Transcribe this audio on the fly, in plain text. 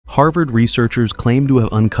Harvard researchers claim to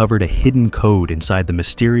have uncovered a hidden code inside the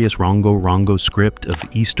mysterious Rongorongo script of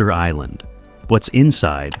Easter Island. What's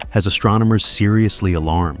inside has astronomers seriously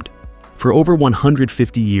alarmed. For over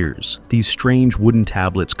 150 years, these strange wooden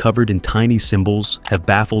tablets covered in tiny symbols have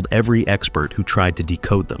baffled every expert who tried to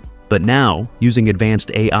decode them. But now, using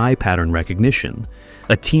advanced AI pattern recognition,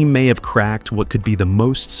 a team may have cracked what could be the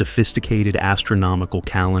most sophisticated astronomical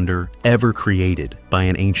calendar ever created by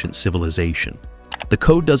an ancient civilization. The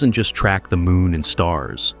code doesn't just track the moon and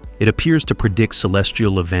stars. It appears to predict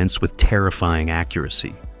celestial events with terrifying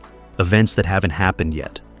accuracy. Events that haven't happened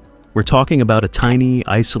yet. We're talking about a tiny,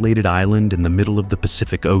 isolated island in the middle of the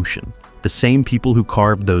Pacific Ocean. The same people who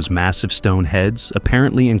carved those massive stone heads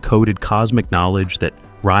apparently encoded cosmic knowledge that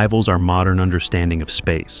rivals our modern understanding of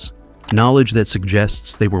space. Knowledge that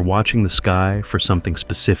suggests they were watching the sky for something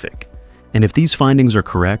specific. And if these findings are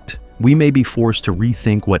correct, we may be forced to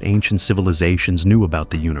rethink what ancient civilizations knew about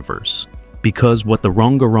the universe. Because what the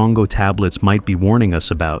Rongorongo tablets might be warning us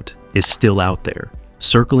about is still out there,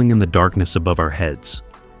 circling in the darkness above our heads.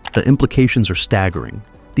 The implications are staggering.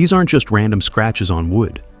 These aren't just random scratches on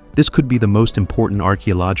wood. This could be the most important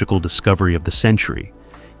archaeological discovery of the century.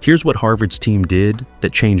 Here's what Harvard's team did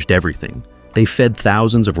that changed everything. They fed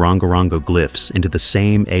thousands of Rongorongo glyphs into the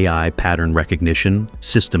same AI pattern recognition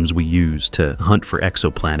systems we use to hunt for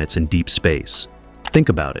exoplanets in deep space. Think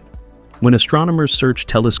about it. When astronomers search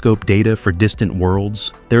telescope data for distant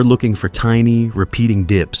worlds, they're looking for tiny, repeating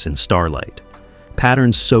dips in starlight.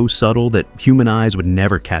 Patterns so subtle that human eyes would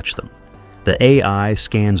never catch them. The AI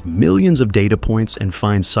scans millions of data points and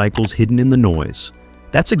finds cycles hidden in the noise.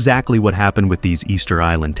 That's exactly what happened with these Easter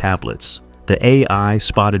Island tablets. The AI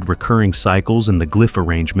spotted recurring cycles in the glyph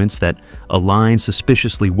arrangements that align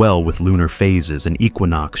suspiciously well with lunar phases and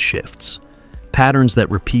equinox shifts. Patterns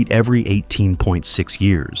that repeat every 18.6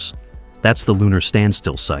 years. That's the lunar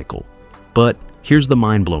standstill cycle. But here's the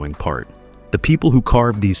mind-blowing part. The people who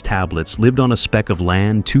carved these tablets lived on a speck of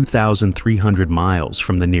land 2,300 miles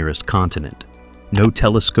from the nearest continent. No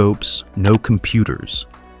telescopes, no computers.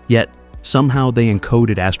 Yet, somehow they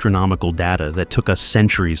encoded astronomical data that took us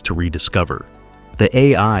centuries to rediscover. The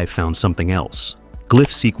AI found something else.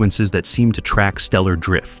 Glyph sequences that seem to track stellar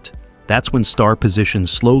drift. That's when star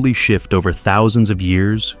positions slowly shift over thousands of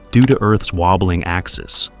years due to Earth's wobbling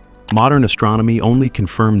axis. Modern astronomy only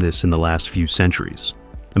confirmed this in the last few centuries.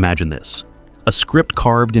 Imagine this. A script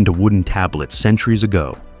carved into wooden tablets centuries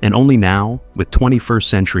ago, and only now, with 21st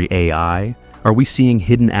century AI, are we seeing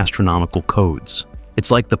hidden astronomical codes. It's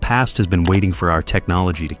like the past has been waiting for our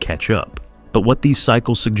technology to catch up. But what these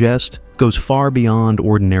cycles suggest goes far beyond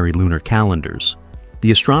ordinary lunar calendars.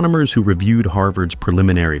 The astronomers who reviewed Harvard's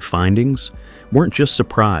preliminary findings weren't just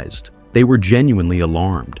surprised, they were genuinely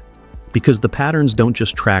alarmed. Because the patterns don't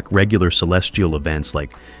just track regular celestial events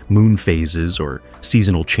like moon phases or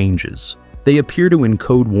seasonal changes. They appear to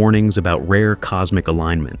encode warnings about rare cosmic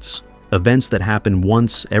alignments, events that happen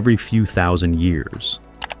once every few thousand years.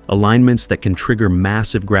 Alignments that can trigger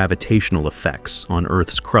massive gravitational effects on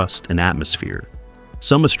Earth's crust and atmosphere.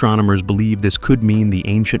 Some astronomers believe this could mean the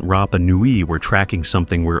ancient Rapa Nui were tracking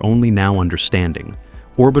something we're only now understanding,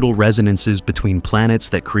 orbital resonances between planets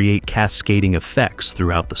that create cascading effects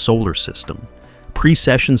throughout the solar system,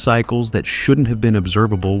 precession cycles that shouldn't have been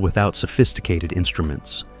observable without sophisticated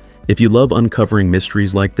instruments. If you love uncovering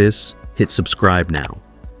mysteries like this, hit subscribe now.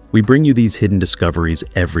 We bring you these hidden discoveries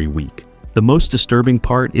every week. The most disturbing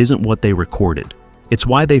part isn't what they recorded. It's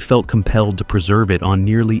why they felt compelled to preserve it on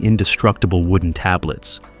nearly indestructible wooden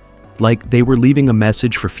tablets. Like they were leaving a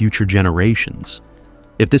message for future generations.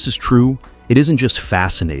 If this is true, it isn't just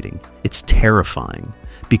fascinating, it's terrifying.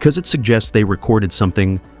 Because it suggests they recorded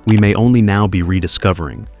something we may only now be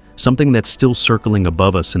rediscovering. Something that's still circling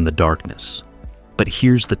above us in the darkness. But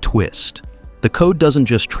here's the twist. The code doesn't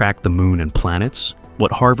just track the moon and planets.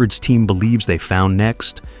 What Harvard's team believes they found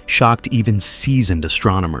next shocked even seasoned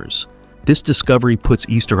astronomers. This discovery puts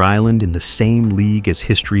Easter Island in the same league as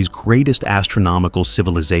history's greatest astronomical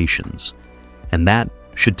civilizations. And that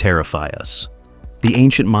should terrify us. The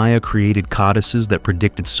ancient Maya created codices that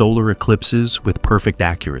predicted solar eclipses with perfect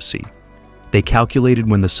accuracy. They calculated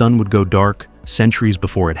when the sun would go dark centuries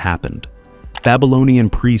before it happened. Babylonian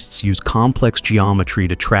priests used complex geometry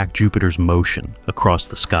to track Jupiter's motion across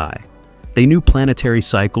the sky. They knew planetary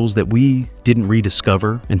cycles that we didn't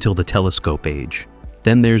rediscover until the telescope age.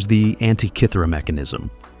 Then there's the Antikythera mechanism,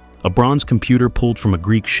 a bronze computer pulled from a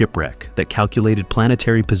Greek shipwreck that calculated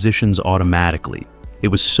planetary positions automatically. It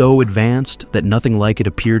was so advanced that nothing like it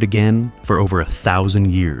appeared again for over 1,000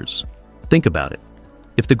 years. Think about it.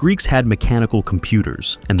 If the Greeks had mechanical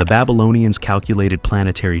computers and the Babylonians calculated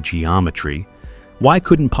planetary geometry, Why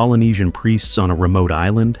couldn't Polynesian priests on a remote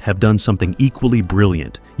island have done something equally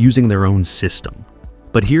brilliant using their own system?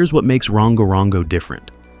 But here's what makes Rongorongo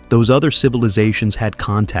different. Those other civilizations had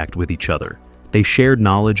contact with each other. They shared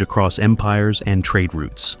knowledge across empires and trade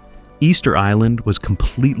routes. Easter Island was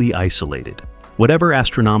completely isolated. Whatever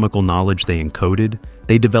astronomical knowledge they encoded,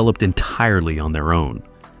 they developed entirely on their own.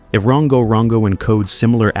 If Rongorongo encodes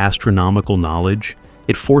similar astronomical knowledge,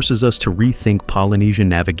 it forces us to rethink Polynesian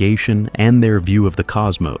navigation and their view of the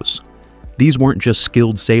cosmos. These weren't just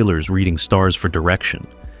skilled sailors reading stars for direction.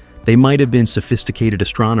 They might have been sophisticated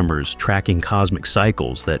astronomers tracking cosmic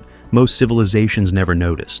cycles that most civilizations never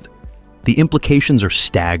noticed. The implications are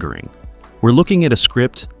staggering. We're looking at a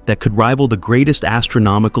script that could rival the greatest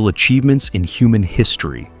astronomical achievements in human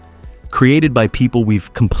history, created by people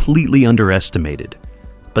we've completely underestimated.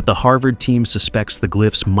 But the Harvard team suspects the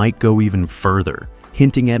glyphs might go even further,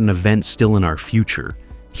 hinting at an event still in our future.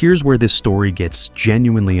 Here's where this story gets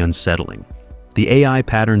genuinely unsettling. The AI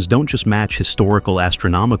patterns don't just match historical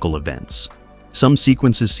astronomical events. Some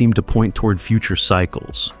sequences seem to point toward future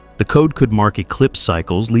cycles. The code could mark eclipse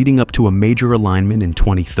cycles leading up to a major alignment in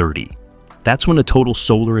 2030. That's when a total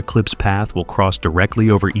solar eclipse path will cross directly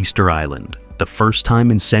over Easter Island, the first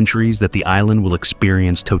time in centuries that the island will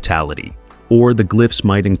experience totality. Or the glyphs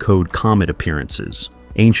might encode comet appearances,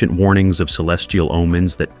 ancient warnings of celestial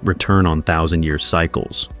omens that return on thousand-year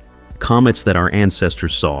cycles. Comets that our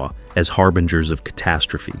ancestors saw as harbingers of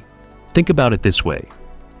catastrophe. Think about it this way.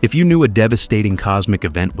 If you knew a devastating cosmic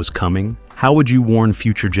event was coming, how would you warn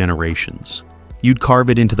future generations? You'd carve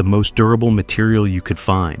it into the most durable material you could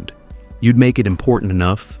find. You'd make it important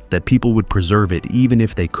enough that people would preserve it even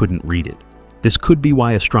if they couldn't read it. This could be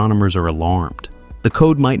why astronomers are alarmed. The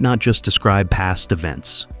code might not just describe past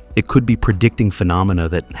events. It could be predicting phenomena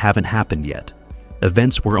that haven't happened yet.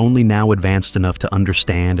 Events we're only now advanced enough to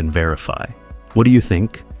understand and verify. What do you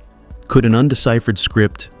think? Could an undeciphered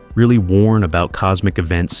script really warn about cosmic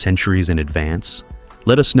events centuries in advance?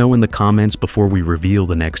 Let us know in the comments before we reveal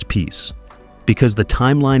the next piece. Because the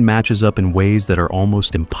timeline matches up in ways that are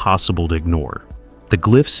almost impossible to ignore. The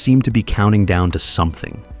glyphs seem to be counting down to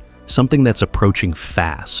something that's approaching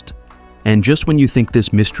fast. And just when you think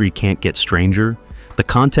this mystery can't get stranger, the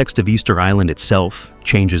context of Easter Island itself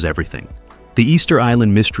changes everything. The Easter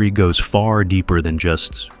Island mystery goes far deeper than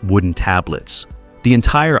just wooden tablets. The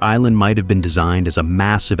entire island might have been designed as a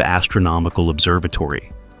massive astronomical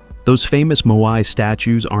observatory. Those famous Moai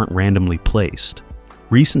statues aren't randomly placed.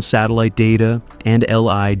 Recent satellite data and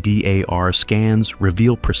LIDAR scans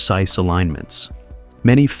reveal precise alignments.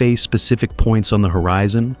 Many face specific points on the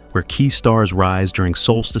horizon where key stars rise during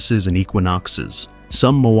solstices and equinoxes.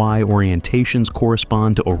 Some Moai orientations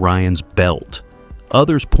correspond to Orion's belt.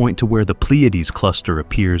 Others point to where the Pleiades cluster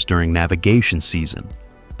appears during navigation season.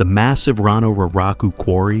 The massive Rongorongo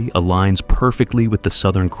quarry aligns perfectly with the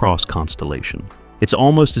Southern Cross constellation. It's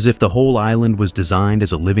almost as if the whole island was designed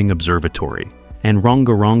as a living observatory. And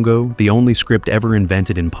Rongorongo, the only script ever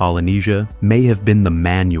invented in Polynesia, may have been the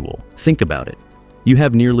manual. Think about it. You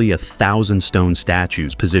have nearly 1,000 stone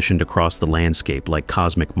statues positioned across the landscape like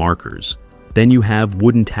cosmic markers. Then you have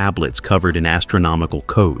wooden tablets covered in astronomical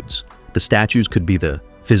codes. The statues could be the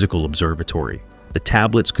physical observatory. The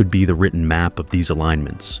tablets could be the written map of these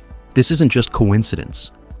alignments. This isn't just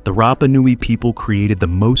coincidence. The Rapa Nui people created the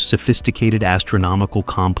most sophisticated astronomical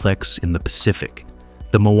complex in the Pacific.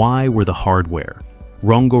 The Moai were the hardware.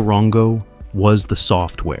 Rongorongo was the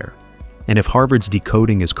software. And if Harvard's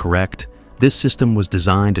decoding is correct, this system was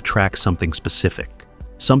designed to track something specific,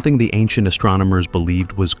 something the ancient astronomers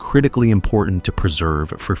believed was critically important to preserve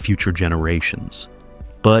for future generations.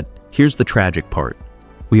 But here's the tragic part.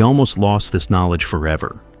 We almost lost this knowledge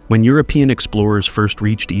forever. When European explorers first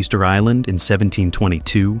reached Easter Island in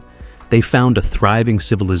 1722, they found a thriving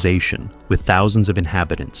civilization with thousands of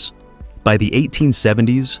inhabitants. By the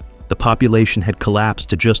 1870s, the population had collapsed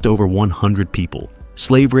to just over 100 people.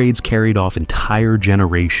 Slave raids carried off entire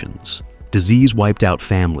generations. Disease wiped out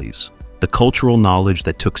families. The cultural knowledge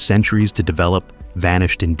that took centuries to develop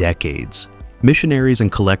vanished in decades. Missionaries and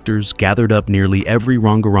collectors gathered up nearly every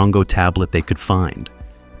Rongorongo tablet they could find.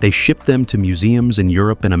 They shipped them to museums in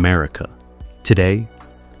Europe and America. Today,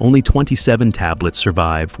 only 27 tablets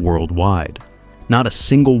survive worldwide. Not a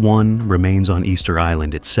single one remains on Easter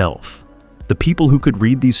Island itself. The people who could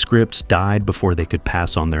read these scripts died before they could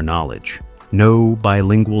pass on their knowledge. No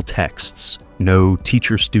bilingual texts, no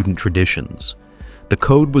teacher-student traditions. The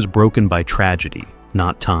code was broken by tragedy,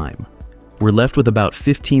 not time. We're left with about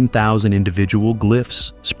 15,000 individual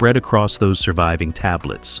glyphs spread across those surviving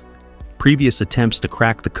tablets. Previous attempts to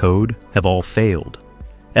crack the code have all failed.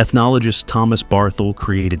 Ethnologist Thomas Barthel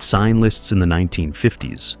created sign lists in the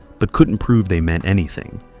 1950s, but couldn't prove they meant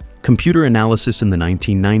anything. Computer analysis in the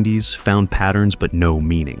 1990s found patterns but no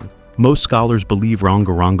meaning. Most scholars believe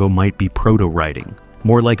Rongorongo might be proto-writing,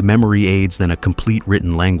 more like memory aids than a complete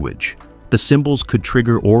written language. The symbols could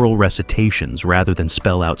trigger oral recitations rather than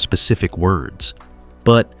spell out specific words.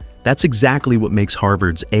 But that's exactly what makes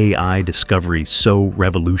Harvard's AI discovery so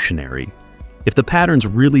revolutionary. If the patterns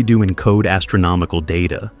really do encode astronomical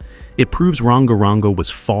data, it proves Rongorongo was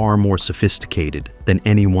far more sophisticated than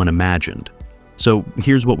anyone imagined. So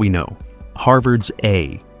here's what we know. Harvard's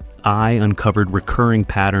AI uncovered recurring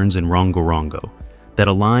patterns in Rongorongo that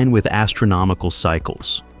align with astronomical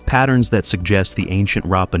cycles, patterns that suggest the ancient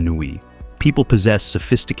Rapa Nui. People possess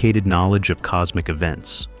sophisticated knowledge of cosmic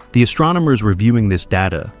events. The astronomers reviewing this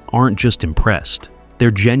data aren't just impressed,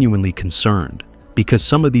 they're genuinely concerned, because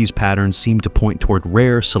some of these patterns seem to point toward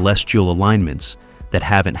rare celestial alignments that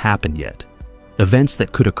haven't happened yet, events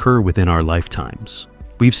that could occur within our lifetimes.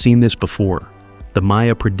 We've seen this before. The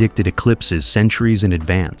Maya predicted eclipses centuries in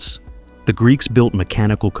advance. The Greeks built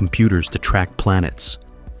mechanical computers to track planets.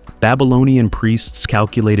 Babylonian priests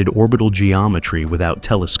calculated orbital geometry without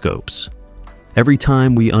telescopes. Every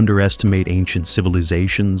time we underestimate ancient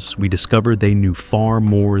civilizations, we discover they knew far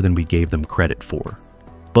more than we gave them credit for.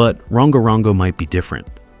 But Rongorongo might be different.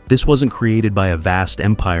 This wasn't created by a vast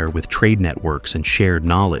empire with trade networks and shared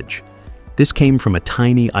knowledge. This came from a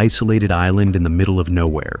tiny, isolated island in the middle of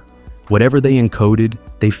nowhere. Whatever they encoded,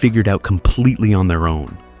 they figured out completely on their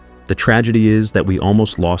own. The tragedy is that we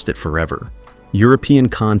almost lost it forever. European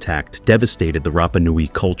contact devastated the Rapa Nui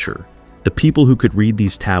culture. The people who could read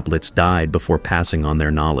these tablets died before passing on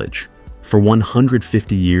their knowledge. For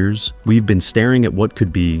 150 years, we've been staring at what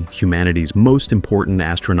could be humanity's most important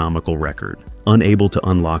astronomical record, unable to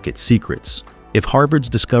unlock its secrets. If Harvard's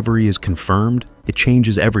discovery is confirmed, it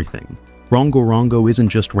changes everything. Rongorongo isn't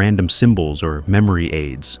just random symbols or memory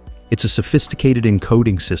aids. It's a sophisticated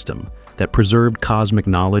encoding system that preserved cosmic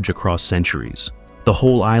knowledge across centuries. The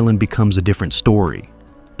whole island becomes a different story.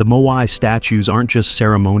 The Moai statues aren't just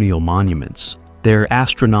ceremonial monuments. They're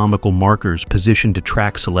astronomical markers positioned to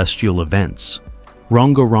track celestial events.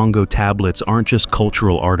 Rongorongo tablets aren't just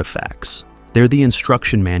cultural artifacts. They're the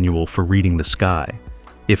instruction manual for reading the sky.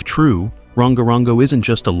 If true, Rongorongo isn't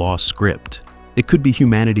just a lost script. It could be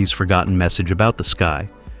humanity's forgotten message about the sky,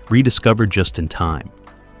 rediscovered just in time.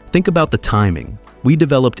 Think about the timing. We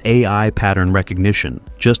developed AI pattern recognition,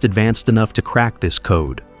 just advanced enough to crack this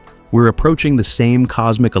code. We're approaching the same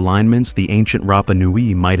cosmic alignments the ancient Rapa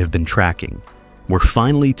Nui might have been tracking. We're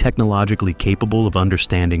finally technologically capable of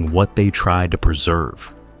understanding what they tried to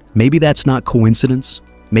preserve. Maybe that's not coincidence.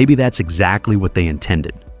 Maybe that's exactly what they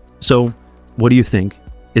intended. So, what do you think?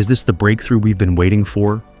 Is this the breakthrough we've been waiting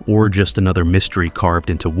for, or just another mystery carved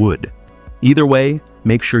into wood? Either way,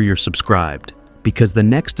 make sure you're subscribed, because the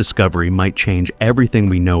next discovery might change everything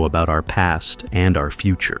we know about our past and our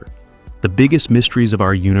future. The biggest mysteries of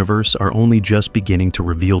our universe are only just beginning to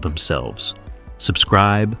reveal themselves.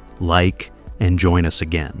 Subscribe, like, and join us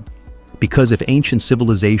again. Because if ancient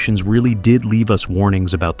civilizations really did leave us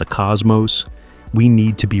warnings about the cosmos, we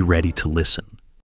need to be ready to listen.